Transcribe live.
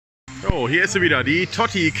So, hier ist sie wieder, die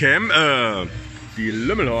Totti-Cam, die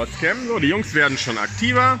Lümmelhorst-cam. So, die Jungs werden schon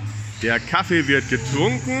aktiver. Der Kaffee wird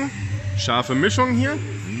getrunken. Scharfe Mischung hier.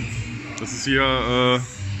 Das ist hier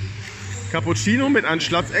Cappuccino mit einem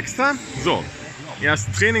Schlatz extra. So,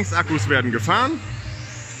 erst Trainingsakkus werden gefahren.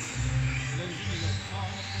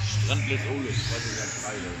 Strandless Ole, ich weiß nicht,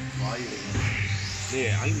 drei. Nee,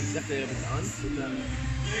 eigentlich sagt er ja bis 1 und dann...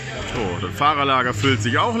 So, das Fahrerlager füllt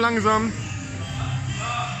sich auch langsam.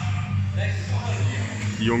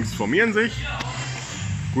 Die Jungs formieren sich.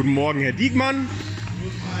 Guten Morgen, Herr Diekmann.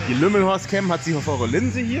 Die Lümmelhorst-cam hat sich auf eure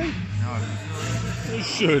Linse hier. Ja,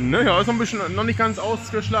 ist schön, ne? Ja, ist noch nicht ganz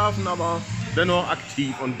ausgeschlafen, aber dennoch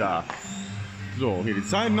aktiv und da. So, hier die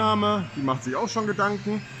Zeitnahme. Die macht sich auch schon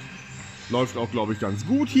Gedanken. Läuft auch, glaube ich, ganz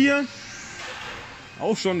gut hier.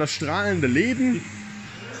 Auch schon das strahlende Leben.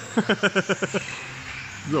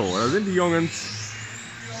 So, da sind die Jungs.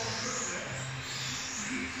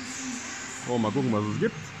 Oh, mal gucken, was es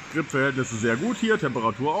gibt. Gripverhältnisse sehr gut hier,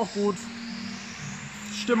 Temperatur auch gut.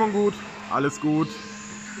 Stimmung gut, alles gut.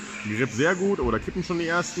 Grip sehr gut, oh, da kippen schon die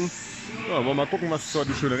ersten. So, wollen wir mal gucken, was heute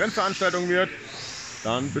die schöne Rennveranstaltung wird.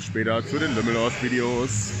 Dann bis später zu den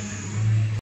Lümmelhorst-Videos.